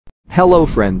Hello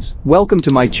friends, welcome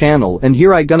to my channel, and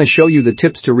here I gonna show you the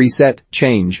tips to reset,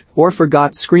 change, or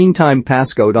forgot screen time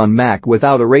passcode on Mac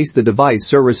without erase the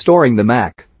device or restoring the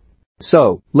Mac.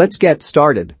 So, let's get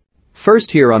started.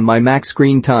 First, here on my Mac,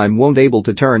 screen time won't able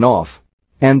to turn off.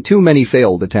 And too many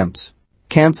failed attempts.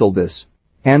 Cancel this.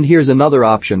 And here's another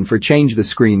option for change the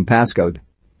screen passcode.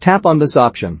 Tap on this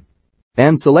option.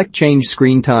 And select change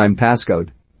screen time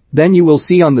passcode. Then you will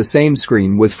see on the same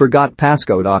screen with forgot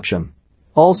passcode option.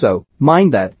 Also,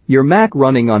 mind that your Mac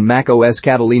running on macOS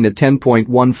Catalina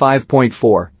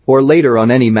 10.15.4 or later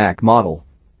on any Mac model.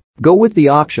 Go with the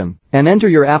option and enter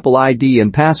your Apple ID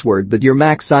and password that your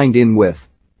Mac signed in with.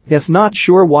 If not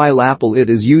sure while Apple it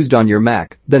is used on your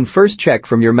Mac, then first check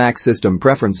from your Mac system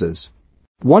preferences.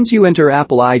 Once you enter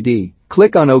Apple ID,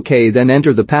 click on OK, then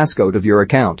enter the passcode of your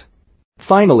account.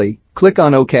 Finally, click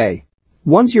on OK.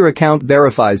 Once your account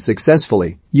verifies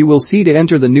successfully, you will see to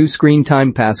enter the new screen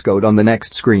time passcode on the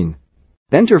next screen.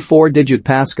 Enter 4-digit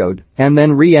passcode and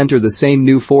then re-enter the same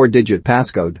new 4-digit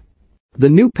passcode. The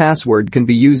new password can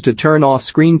be used to turn off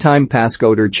screen time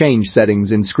passcode or change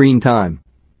settings in screen time.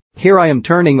 Here I am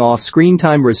turning off screen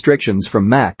time restrictions from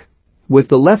Mac with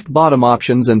the left bottom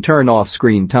options and turn off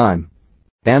screen time.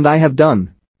 And I have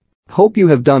done. Hope you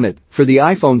have done it. For the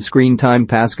iPhone screen time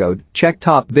passcode, check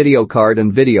top video card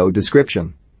and video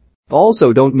description.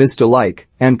 Also, don't miss to like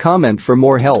and comment for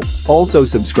more help. Also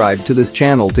subscribe to this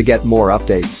channel to get more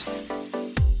updates.